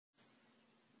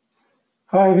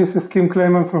Hi, this is Kim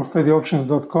Kleiman from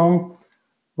SteadyOptions.com.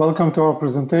 Welcome to our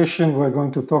presentation. We're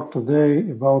going to talk today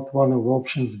about one of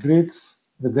options Greeks,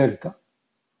 the delta.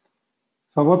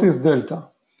 So what is delta?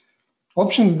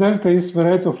 Options delta is the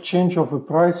rate of change of the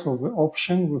price of the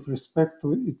option with respect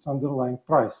to its underlying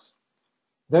price.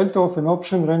 Delta of an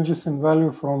option ranges in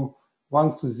value from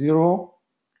 1 to 0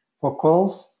 for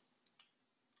calls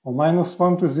or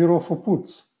 -1 to 0 for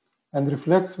puts, and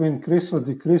reflects the increase or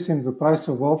decrease in the price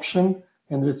of option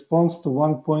in response to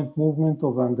 1 point movement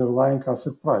of the underlying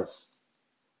asset price.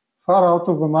 Far out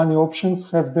of the money options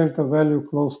have delta value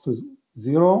close to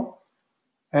 0,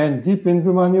 and deep in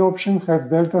the money option have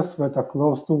deltas that are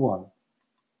close to 1.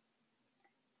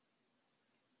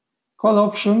 Call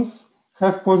options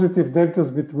have positive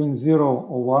deltas between 0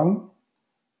 or 1,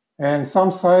 and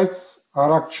some sites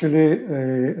are actually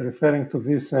referring to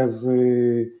this as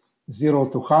 0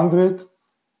 to 100,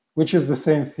 which is the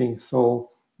same thing. So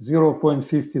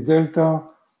 0.50 delta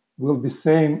will be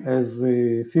same as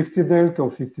 50 delta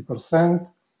or 50%,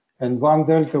 and 1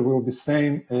 delta will be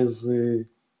same as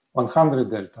 100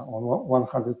 delta or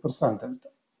 100% delta.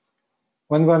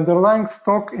 When the underlying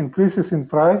stock increases in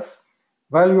price,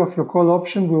 value of your call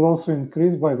option will also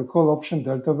increase by the call option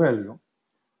delta value.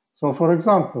 So for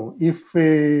example, if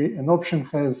an option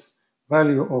has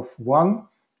value of 1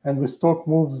 and the stock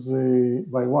moves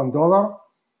by $1,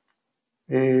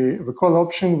 the call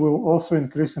option will also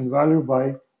increase in value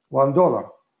by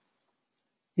 $1.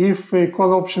 If a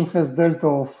call option has delta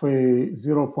of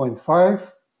 0.5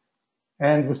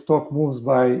 and the stock moves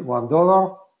by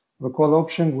 $1, the call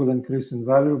option will increase in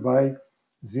value by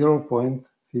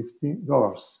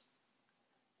 $0.50.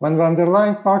 When the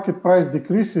underlying market price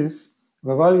decreases,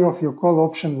 the value of your call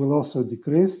option will also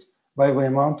decrease by the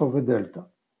amount of the delta.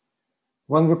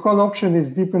 When the call option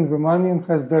is deep in the money and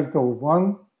has delta of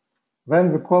 1,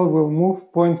 then the call will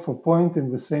move point for point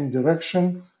in the same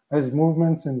direction as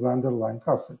movements in the underlying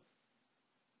asset.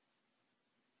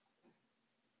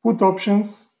 Put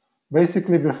options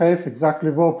basically behave exactly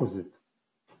the opposite.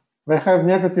 They have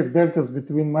negative deltas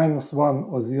between -1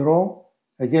 or 0.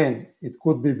 Again, it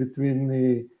could be between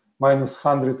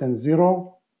 -100 and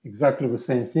 0, exactly the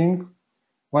same thing.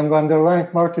 When the underlying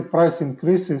market price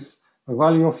increases, the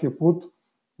value of your put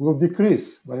will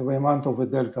decrease by the amount of the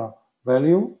delta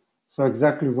value. So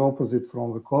exactly the opposite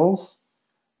from the calls.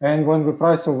 And when the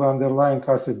price of the underlying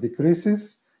asset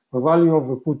decreases, the value of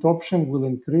the put option will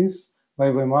increase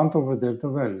by the amount of the delta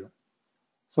value.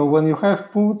 So when you have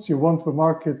puts, you want the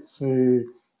market's the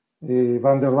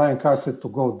underlying asset to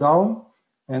go down,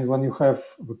 and when you have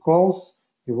the calls,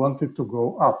 you want it to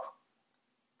go up.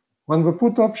 When the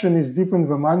put option is deep in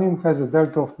the money and has a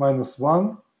delta of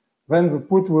 -1, then the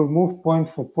put will move point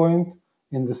for point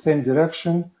in the same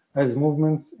direction as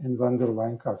movements in the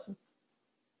underlying asset.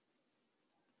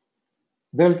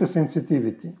 Delta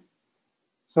sensitivity.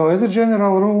 So as a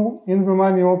general rule, in the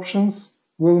money options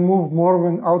will move more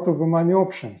than out of the money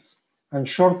options, and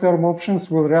short-term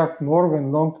options will react more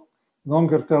than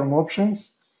longer-term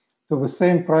options to the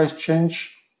same price change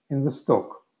in the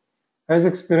stock. As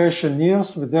expiration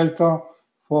nears, the delta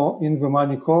for in the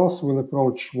money calls will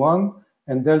approach 1,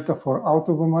 and delta for out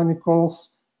of the money calls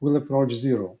will approach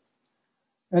 0.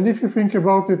 And if you think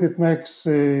about it, it makes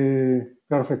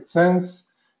perfect sense,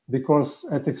 because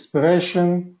at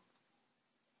expiration,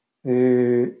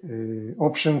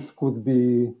 options could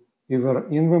be either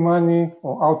in the money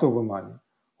or out of the money.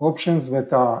 Options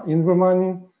that are in the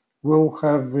money will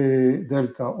have a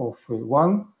delta of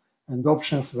 1, and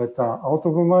options that are out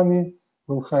of the money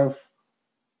will have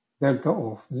delta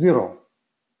of 0.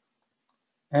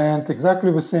 And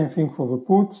exactly the same thing for the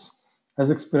puts. As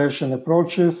expiration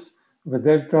approaches, the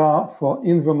delta for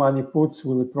in the money puts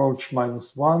will approach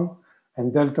 -1,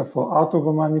 and delta for out of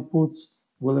the money puts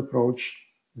will approach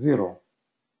 0.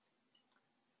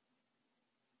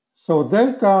 So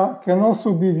delta can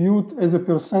also be viewed as a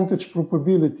percentage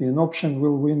probability an option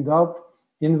will wind up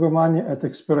in the money at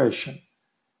expiration.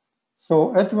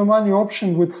 So at the money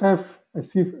option would have a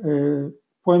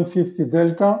 0.50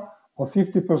 delta or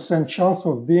 50% chance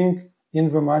of being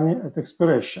in the money at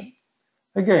expiration.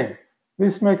 Again,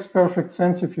 this makes perfect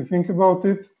sense if you think about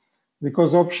it,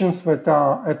 because options that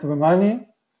are at the money,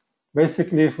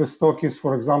 basically if the stock is,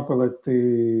 for example, at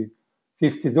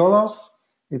 $50,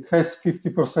 it has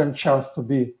 50% chance to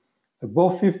be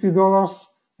above $50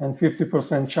 and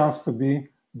 50% chance to be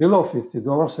below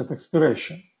 $50 at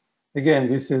expiration. Again,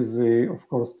 this is, of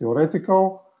course,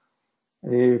 theoretical.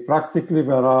 Practically,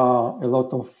 there are a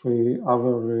lot of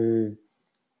other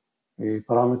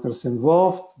parameters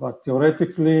involved, but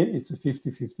theoretically, it's a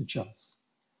 50-50 chance.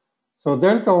 So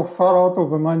delta of far out of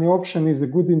the money option is a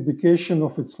good indication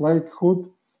of its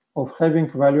likelihood of having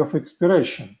value of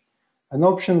expiration. An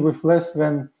option with less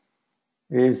than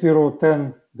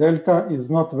 0.10 delta is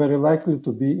not very likely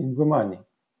to be in the money.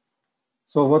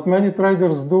 So what many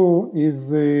traders do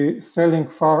is selling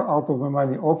far out of the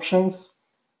money options,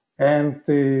 and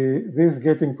this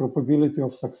getting probability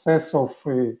of success of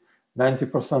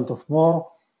 90% or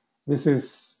more. This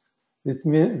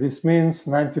means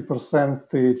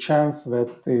 90% chance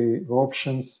that the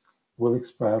options will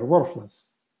expire worthless.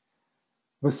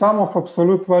 The sum of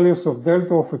absolute values of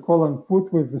delta of a call and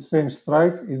put with the same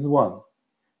strike is 1.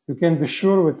 You can be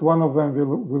sure that one of them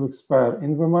will expire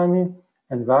in the money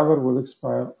and the other will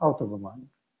expire out of the money.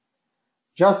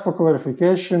 Just for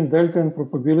clarification, delta and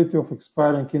probability of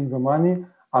expiring in the money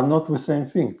are not the same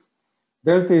thing.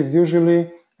 Delta is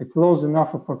usually a close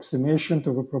enough approximation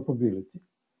to the probability.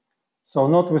 So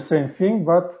not the same thing,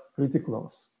 but pretty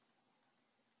close.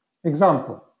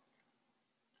 Example.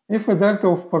 If the delta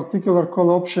of particular call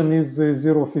option is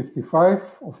 0.55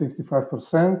 or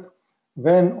 55%,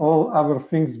 then all other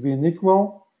things being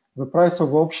equal, the price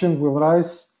of option will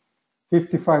rise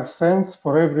 55 cents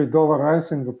for every dollar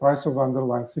rise in the price of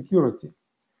underlying security.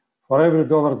 For every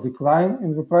dollar decline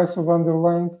in the price of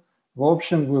underlying, the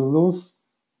option will lose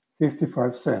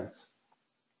 55 cents.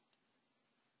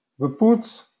 The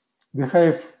puts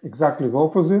behave exactly the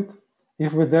opposite.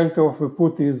 If the delta of the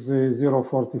put is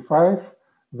 0.45,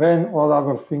 then all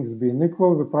other things being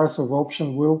equal, the price of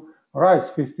option will rise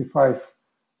 55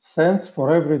 cents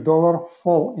for every dollar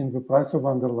fall in the price of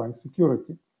underlying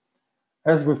security.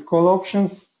 As with call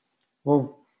options, the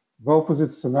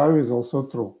opposite scenario is also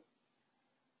true.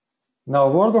 Now,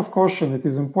 a word of caution, it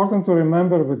is important to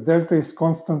remember that delta is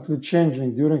constantly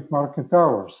changing during market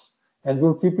hours and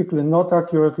will typically not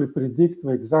accurately predict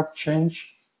the exact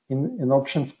change in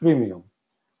options premium.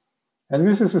 And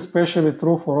this is especially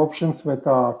true for options that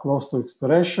are close to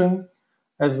expiration.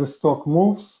 As the stock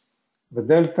moves, the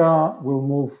delta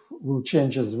will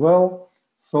change as well.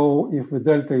 So if the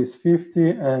delta is 50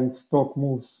 and stock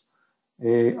moves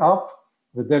up,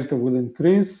 the delta will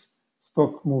increase.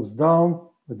 Stock moves down,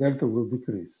 the delta will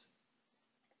decrease.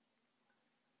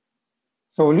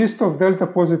 So a list of delta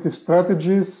positive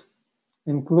strategies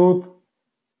include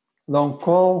long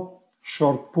call,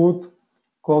 short put,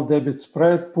 call debit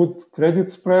spread, put credit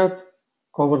spread,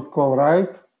 covered call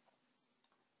right.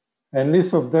 And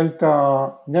list of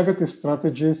delta negative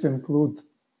strategies include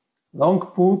long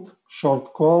put,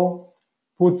 short call,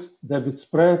 put debit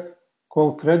spread,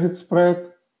 call credit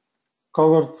spread,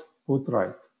 covered put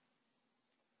right.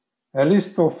 A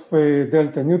list of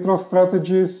delta neutral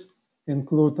strategies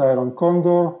include iron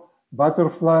condor,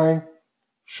 butterfly,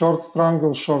 short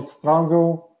strangle,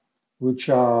 which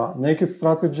are naked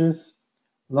strategies,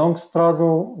 long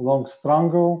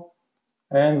strangle,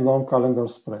 and long calendar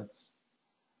spreads.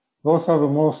 Those are the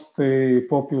most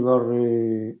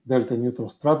popular delta neutral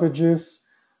strategies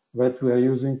that we are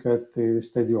using at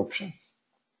Steady Options.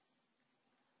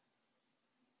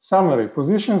 Summary: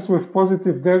 positions with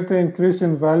positive delta increase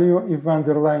in value if the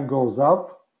underlying goes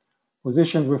up.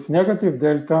 Positions with negative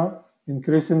delta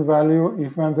increase in value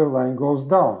if the underlying goes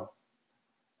down.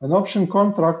 An option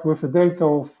contract with a delta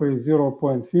of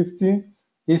 0.50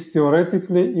 is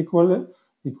theoretically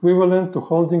equivalent to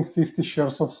holding 50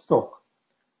 shares of stock.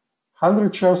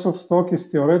 100 shares of stock is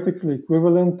theoretically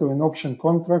equivalent to an option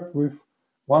contract with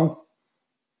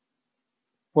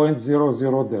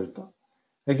 1.00 delta.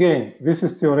 Again, this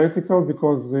is theoretical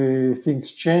because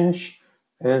things change,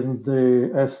 and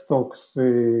as stocks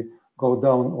go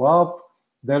down or up,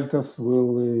 deltas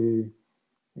will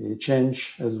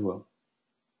change as well.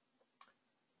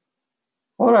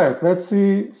 All right, let's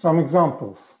see some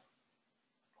examples.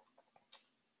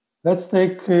 Let's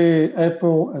take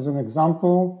Apple as an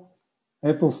example.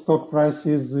 Apple stock price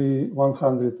is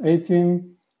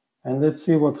 118, and let's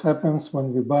see what happens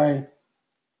when we buy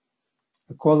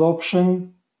a call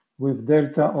option with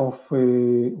delta of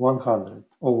 100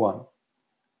 or 1.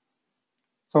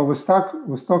 So the stock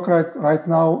right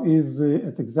now is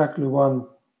at exactly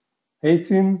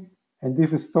 118, and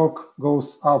if the stock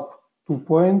goes up 2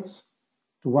 points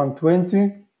to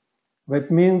 120, that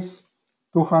means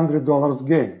 $200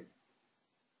 gain.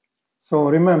 So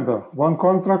remember, one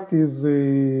contract is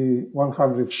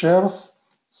 100 shares,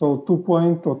 so 2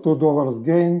 points or $2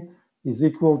 gain is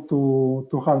equal to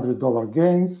 $200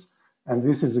 gains, and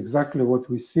this is exactly what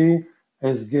we see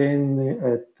as gain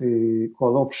at the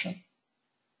call option.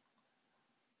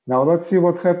 Now let's see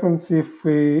what happens if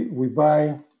we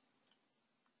buy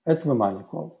at the money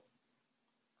call.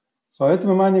 So at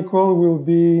the money call will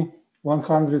be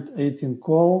 118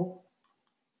 call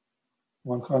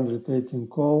 118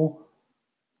 call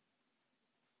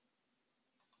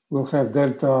will have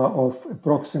delta of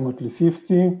approximately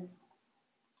 50.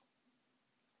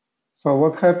 So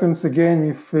what happens again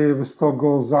if the stock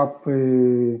goes up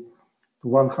to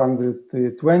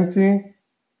 120?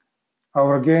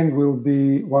 Our gain will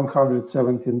be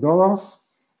 $117,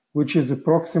 which is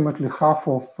approximately half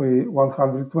of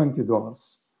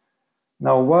 $120.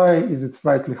 Now, why is it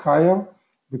slightly higher?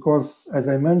 Because, as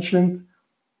I mentioned,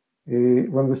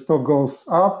 when the stock goes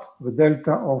up, the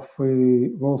delta of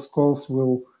those calls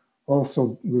will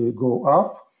also go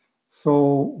up.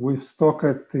 So with stock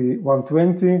at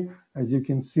 120, as you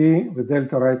can see, the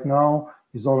delta right now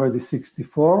is already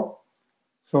 64.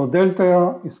 So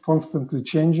delta is constantly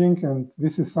changing, and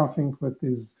this is something that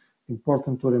is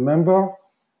important to remember.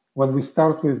 When we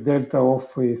start with delta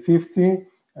of 50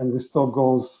 and the stock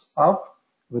goes up,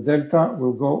 the delta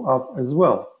will go up as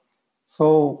well.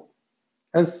 So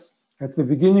as at the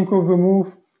beginning of the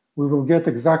move, we will get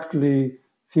exactly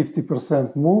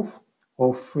 50% move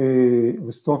of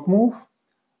the stock move.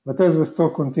 But as the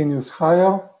stock continues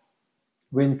higher,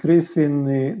 the increase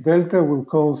in delta will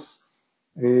cause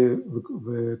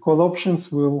the call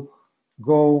options will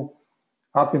go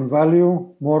up in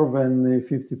value more than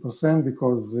 50%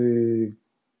 because the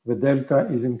delta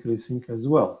is increasing as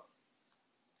well.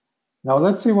 Now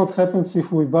let's see what happens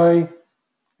if we buy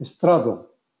a straddle,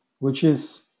 which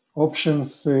is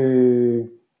options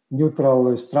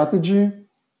neutral strategy.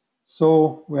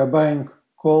 So we are buying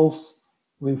calls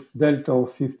with delta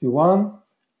of 51,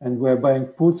 and we are buying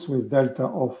puts with delta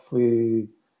of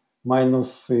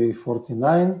minus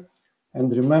 49.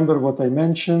 And remember what I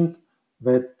mentioned,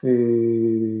 that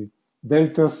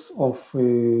deltas of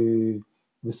the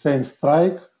same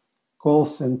strike,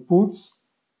 calls and puts,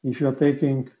 if you're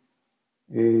taking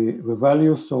the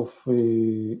values of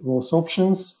those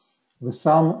options, the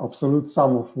sum, absolute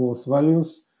sum of those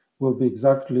values will be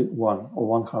exactly 1 or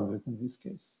 100 in this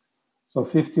case. So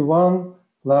 51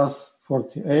 plus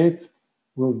 48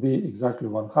 will be exactly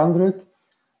 100.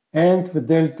 And the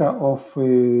delta of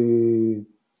the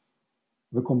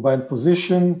combined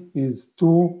position is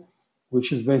 2,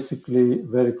 which is basically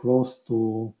very close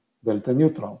to delta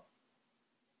neutral.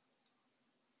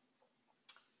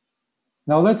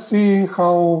 Now let's see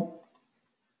how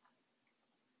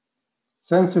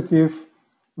sensitive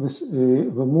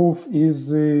the move is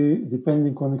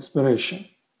depending on expiration.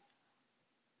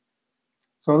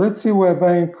 So let's see we're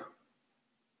buying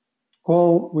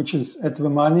call which is at the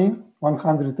money,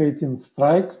 118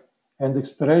 strike, and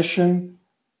expiration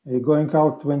going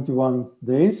out 21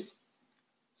 days.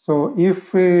 So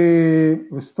if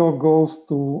the stock goes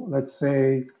to, let's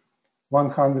say,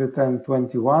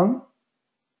 121,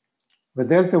 the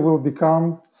delta will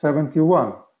become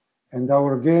 71, and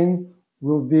our gain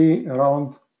will be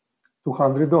around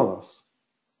 $200.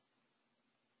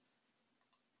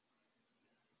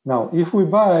 Now, if we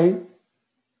buy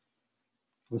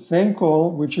the same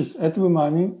call, which is at the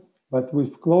money, but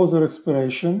with closer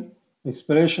expiration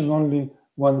only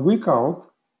 1 week out,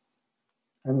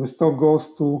 and the stock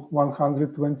goes to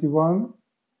 121,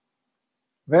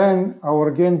 then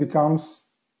our gain becomes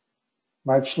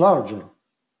much larger.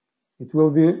 It will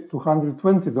be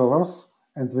 $220,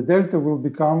 and the delta will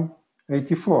become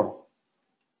 84.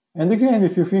 And again,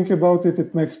 if you think about it,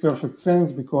 it makes perfect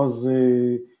sense because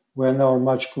we're now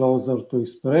much closer to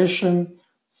expiration.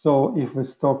 So if the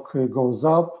stock goes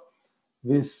up,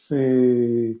 this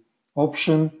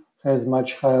option has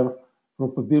much higher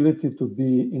probability to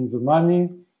be in the money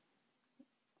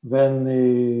than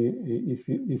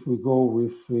if we go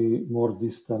with a more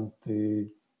distant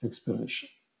expiration.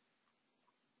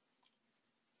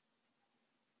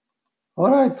 All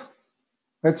right,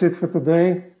 that's it for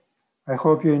today. I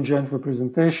hope you enjoyed the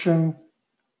presentation.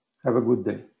 Have a good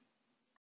day.